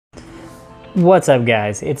What's up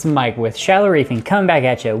guys, it's Mike with Shallow Reefing coming back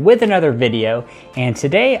at you with another video, and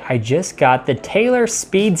today I just got the Taylor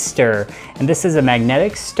SpeedStir, and this is a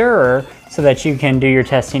magnetic stirrer so that you can do your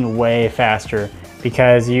testing way faster,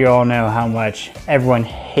 because you all know how much everyone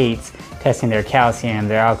hates testing their calcium,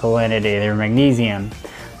 their alkalinity, their magnesium.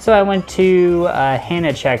 So I went to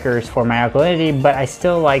Hanna checkers for my alkalinity, but I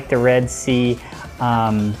still like the Red Sea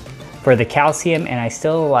for the calcium, and I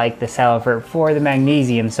still like the Salifert for the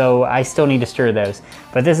magnesium, so I still need to stir those.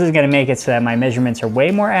 But this is gonna make it so that my measurements are way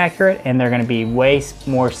more accurate and they're gonna be way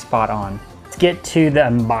more spot on. Let's get to the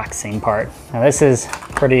unboxing part. Now this is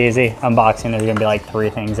pretty easy. Unboxing, there's gonna be like 3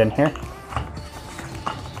 things in here.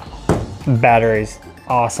 Batteries,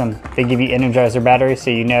 awesome. They give you Energizer batteries, so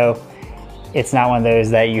you know it's not one of those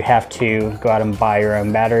that you have to go out and buy your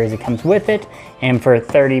own batteries. It comes with it, and for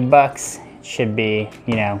 30 bucks, it should be,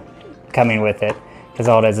 you know, coming with it, because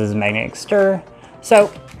all it is a magnetic stir.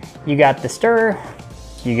 So you got the stirrer,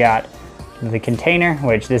 you got the container,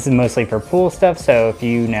 which this is mostly for pool stuff. So if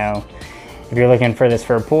you're looking for this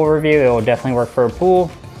for a pool review, it will definitely work for a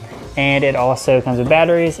pool. And it also comes with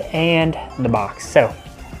batteries and the box. So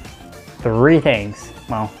 3 things,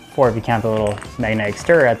 well 4 if you count the little magnetic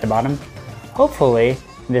stirrer at the bottom. Hopefully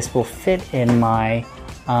this will fit in my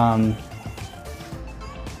my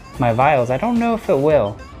vials. I don't know if it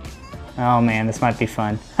will. Oh man, this might be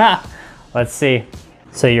fun. Ha! Let's see.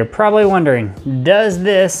 So you're probably wondering, does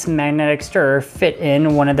this magnetic stirrer fit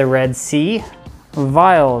in one of the Red Sea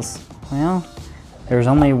vials? Well, there's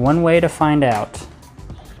only one way to find out.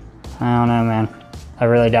 I don't know, man. I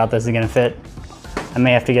really doubt this is gonna fit. I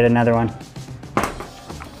may have to get another one.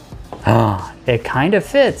 Oh, it kind of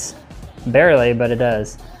fits. Barely, but it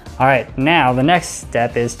does. All right, now the next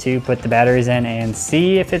step is to put the batteries in and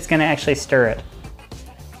see if it's gonna actually stir it.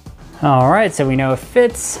 All right, so we know it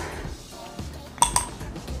fits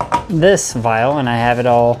this vial, and I have it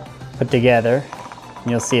all put together.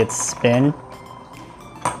 You'll see it spin.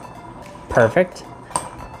 Perfect.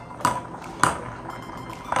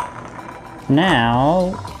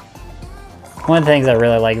 Now, one of the things I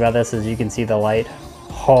really like about this is you can see the light.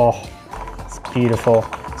 Oh, it's beautiful.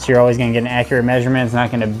 So you're always gonna get an accurate measurement. It's not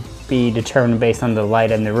gonna be determined based on the light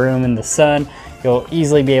in the room and the sun. You'll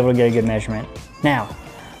easily be able to get a good measurement. Now,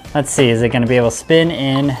 let's see, is it gonna be able to spin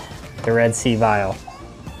in the Red Sea vial?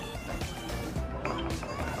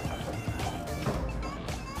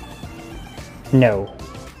 No,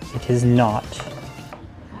 it is not.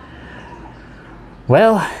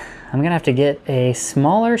 Well, I'm gonna have to get a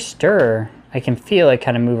smaller stirrer. I can feel it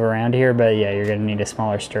kind of move around here, but yeah, you're gonna need a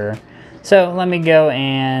smaller stirrer. So let me go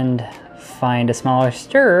and find a smaller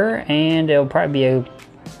stirrer, and it'll probably be a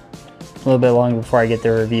little bit longer before I get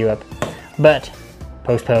the review up. But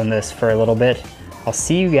postpone this for a little bit. I'll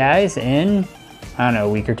see you guys in, I don't know, a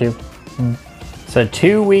week or 2. So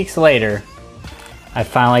 2 weeks later, I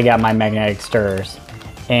finally got my magnetic stirrers,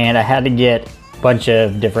 and I had to get a bunch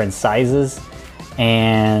of different sizes,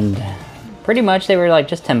 and pretty much they were like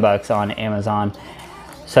just 10 bucks on Amazon.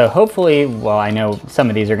 So hopefully, well, I know some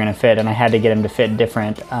of these are gonna fit, and I had to get them to fit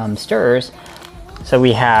different stirrers. So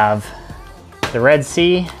we have the Red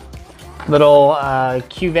Sea little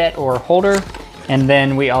cuvette or holder, and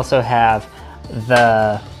then we also have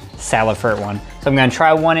the Salifert one. So I'm gonna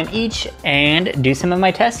try one in each and do some of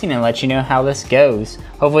my testing and let you know how this goes.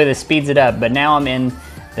 Hopefully this speeds it up, but now I'm in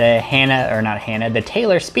the the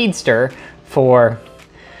Taylor SpeedStir for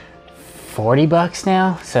 40 bucks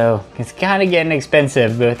now. So it's kind of getting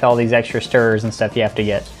expensive with all these extra stirrers and stuff you have to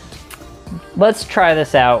get. Let's try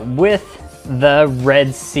this out with the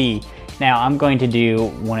Red Sea. Now I'm going to do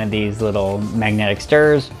one of these little magnetic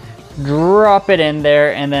stirrers, drop it in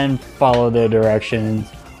there, and then follow the directions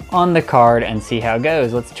on the card and see how it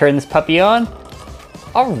goes. Let's turn this puppy on.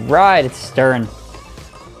 All right, it's stirring.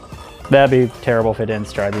 That'd be terrible if it didn't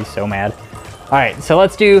stir. I'd be so mad. All right, so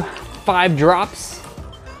let's do 5 drops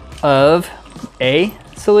of a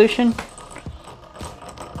solution.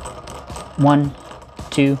 1,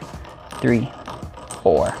 2, 3,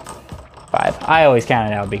 4, 5. I always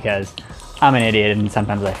count it out because I'm an idiot and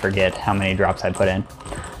sometimes I forget how many drops I put in.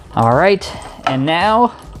 All right, and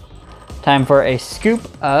now time for a scoop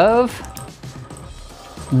of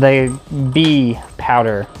the bee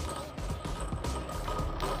powder.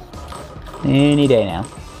 Any day now.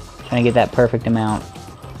 Trying to get that perfect amount.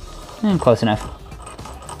 Close enough.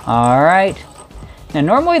 All right. Now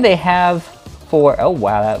normally they have 4, oh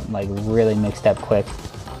wow, that like really mixed up quick.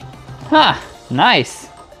 Huh, nice.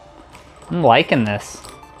 I'm liking this.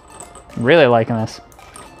 Really liking this.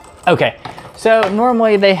 Okay, so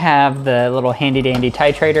normally they have the little handy dandy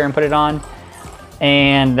titrator and put it on.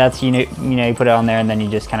 And that's, you put it on there and then you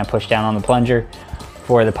just kind of push down on the plunger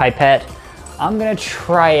for the pipette. I'm gonna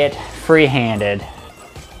try it free-handed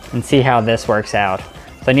and see how this works out.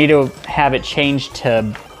 So I need to have it changed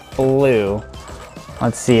to blue.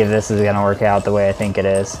 Let's see if this is gonna work out the way I think it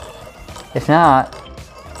is. If not,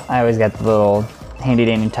 I always got the little handy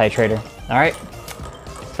dandy titrator. All right,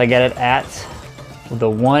 so I get it at the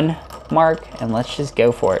 1 mark and let's just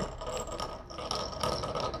go for it.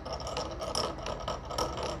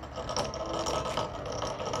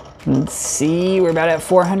 Let's see, we're about at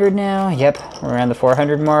 400 now. Yep, we're around the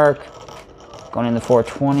 400 mark. Going in the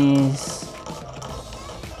 420s.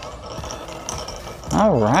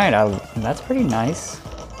 All right, that's pretty nice.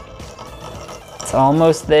 It's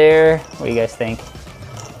almost there. What do you guys think?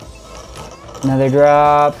 Another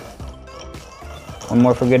drop. One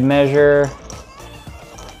more for good measure.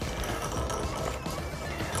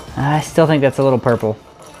 I still think that's a little purple.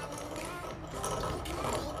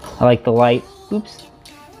 I like the light. Oops.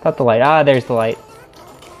 Thought the light. Ah, there's the light.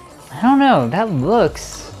 I don't know. That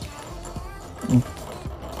looks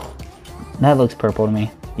purple to me.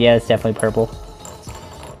 Yeah, it's definitely purple.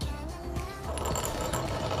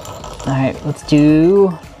 All right, let's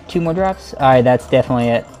do 2 more drops. All right, that's definitely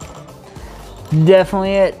it.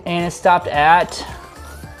 Definitely it. And it stopped at,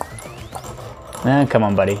 come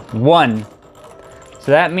on, buddy. 1.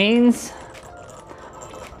 So that means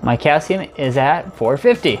my calcium is at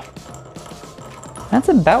 450. That's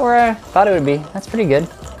about where I thought it would be. That's pretty good.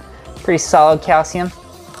 Pretty solid calcium.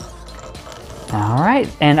 All right,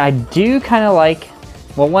 and I do kind of like,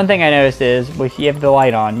 well, one thing I noticed is if you have the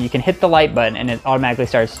light on, you can hit the light button and it automatically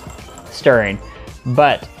starts stirring.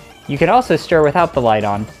 But you can also stir without the light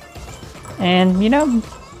on. And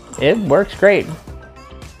it works great.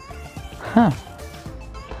 Huh.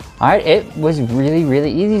 All right, it was really,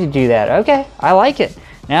 really easy to do that. Okay, I like it.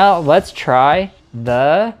 Now let's try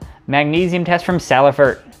the magnesium test from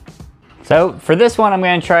Salifert. So for this one, I'm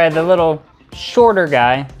gonna try the little shorter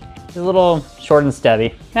guy, the little short and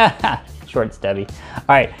stubby. Short and stubby.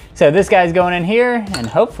 All right, so this guy's going in here and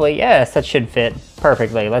hopefully, yes, that should fit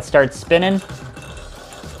perfectly. Let's start spinning.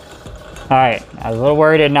 All right, I was a little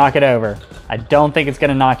worried it'd knock it over. I don't think it's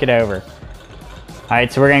gonna knock it over. All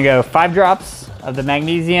right, so we're gonna go 5 drops of the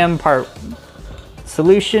magnesium part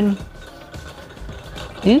solution.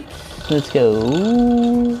 Oops, let's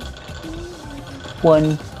go.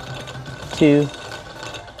 1, 2,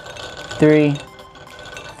 3,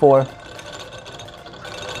 4,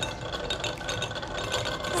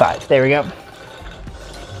 5. There we go.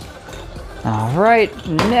 All right,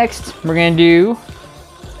 next we're gonna do,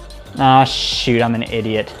 oh shoot, I'm an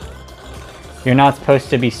idiot. You're not supposed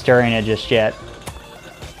to be stirring it just yet.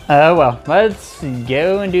 Oh well, let's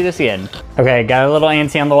go and do this again. Okay, got a little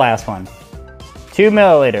antsy on the last one. 2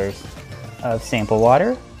 milliliters of sample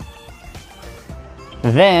water.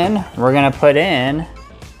 Then we're gonna put in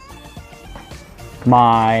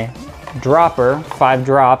my dropper, 5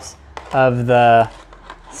 drops of the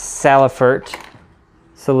Salifert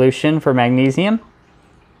solution for magnesium.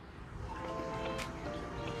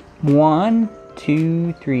 1,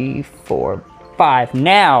 2, 3, 4, 5.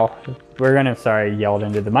 Now we're gonna, sorry, I yelled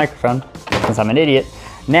into the microphone since I'm an idiot.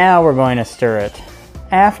 Now we're going to stir it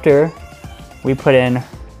after we put in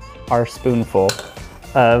our spoonful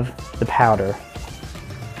of the powder.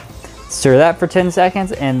 Stir that for 10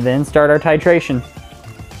 seconds and then start our titration.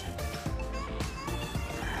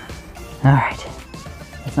 All right,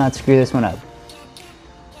 let's not screw this one up.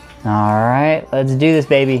 All right, let's do this,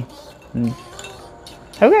 baby.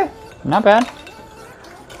 Okay, not bad.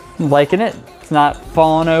 I'm liking it. It's not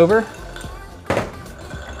falling over.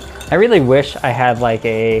 I really wish I had like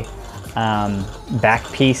a back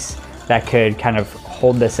piece that could kind of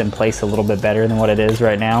hold this in place a little bit better than what it is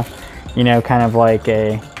right now. You know, kind of like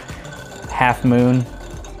a half moon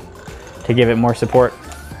to give it more support.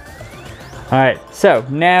 All right, so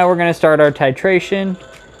now we're gonna start our titration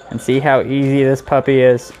and see how easy this puppy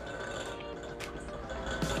is.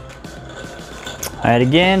 All right,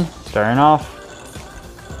 again, starting off.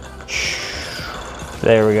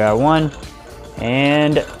 There we go, 1.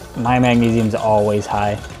 And my magnesium's always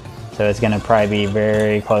high, so it's gonna probably be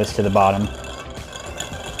very close to the bottom.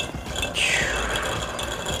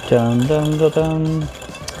 Dum, dum, dum, dum.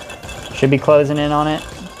 Should be closing in on it.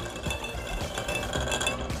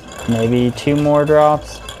 Maybe 2 more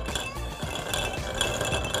drops.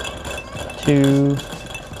 2,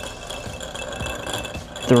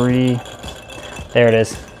 3. There it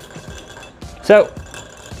is. So,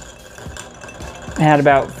 I had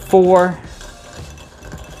about 4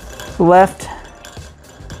 left,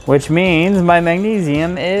 which means my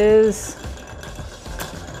magnesium is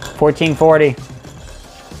 1440.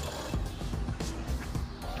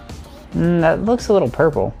 That looks a little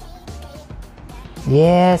purple.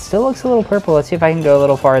 Yeah, it still looks a little purple. Let's see if I can go a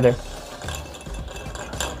little farther.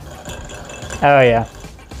 Oh yeah,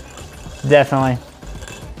 definitely.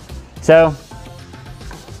 So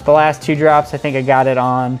the last 2 drops, I think I got it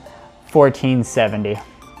on 1470.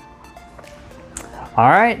 All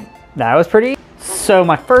right, that was pretty. So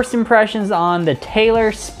my first impressions on the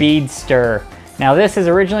Taylor SpeedStir. Now this is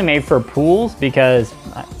originally made for pools because,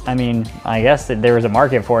 I mean, I guess that there was a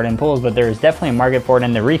market for it in pools, but there's definitely a market for it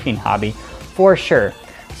in the reefing hobby for sure.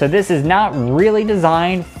 So this is not really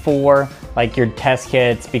designed for like your test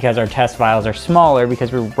kits because our test vials are smaller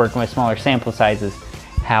because we're working with smaller sample sizes.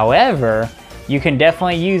 However, you can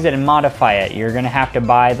definitely use it and modify it. You're gonna have to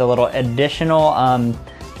buy the little additional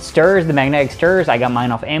stirrers, the magnetic stirrers. I got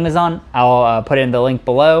mine off Amazon. I'll put in the link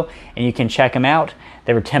below and you can check them out.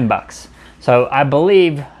 They were 10 bucks. So I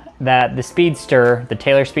believe that the SpeedStir, the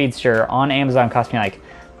Taylor SpeedStir on Amazon cost me like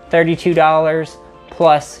 $32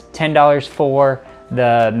 plus $10 for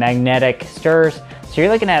the magnetic stirrers. So you're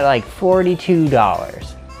looking at like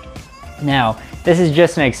 $42. Now, this is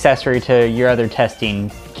just an accessory to your other testing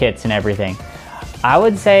kits and everything. I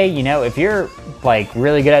would say, you know, if you're like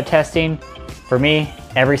really good at testing, for me,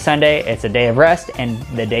 every Sunday, it's a day of rest and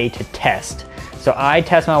the day to test. So I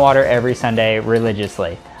test my water every Sunday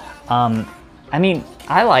religiously. I mean,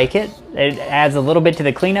 I like it. It adds a little bit to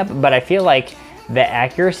the cleanup, but I feel like the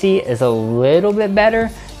accuracy is a little bit better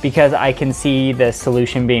because I can see the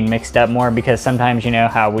solution being mixed up more, because sometimes you know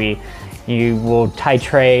how you will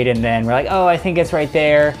titrate and then we're like, oh, I think it's right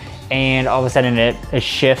there. And all of a sudden it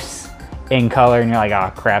shifts in color and you're like, oh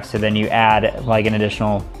crap. So then you add like an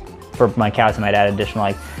additional, for my calcium, I'd add additional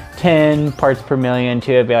like 10 parts per million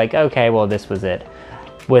to it, be like, okay, well, this was it.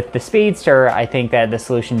 With the SpeedStir, I think that the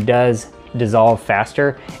solution does dissolve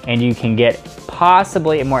faster and you can get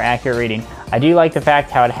possibly a more accurate reading. I do like the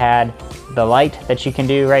fact how it had the light that you can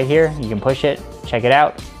do right here. You can push it, check it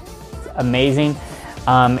out. It's amazing.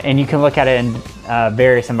 And you can look at it in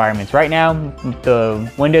various environments. Right now, the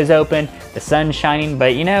window's open, the sun's shining,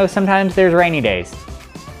 but you know, sometimes there's rainy days.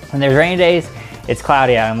 When there's rainy days, it's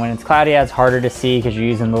cloudy out, and when it's cloudy out, it's harder to see because you're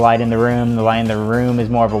using the light in the room. The light in the room is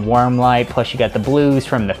more of a warm light, plus you got the blues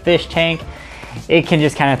from the fish tank. It can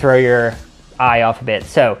just kind of throw your eye off a bit.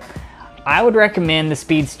 So I would recommend the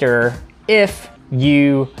SpeedStir if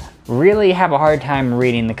you really have a hard time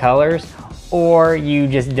reading the colors, or you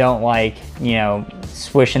just don't like, you know,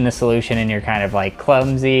 swishing the solution and you're kind of like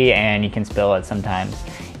clumsy and you can spill it sometimes.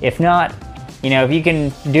 If not, you know, if you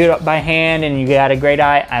can do it by hand and you got a great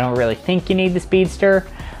eye, I don't really think you need the SpeedStir.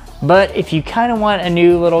 But if you kind of want a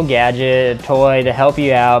new little gadget, toy to help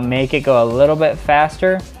you out, make it go a little bit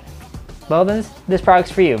faster, well, this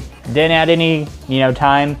product's for you. Didn't add any, you know,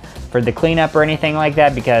 time for the cleanup or anything like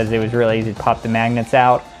that because it was really easy to pop the magnets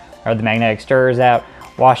out or the magnetic stirrers out,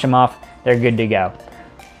 wash them off, they're good to go.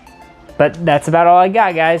 But that's about all I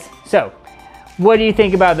got, guys. So, what do you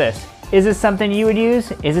think about this? Is this something you would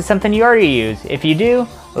use? Is it something you already use? If you do,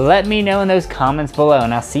 let me know in those comments below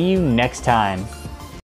and I'll see you next time.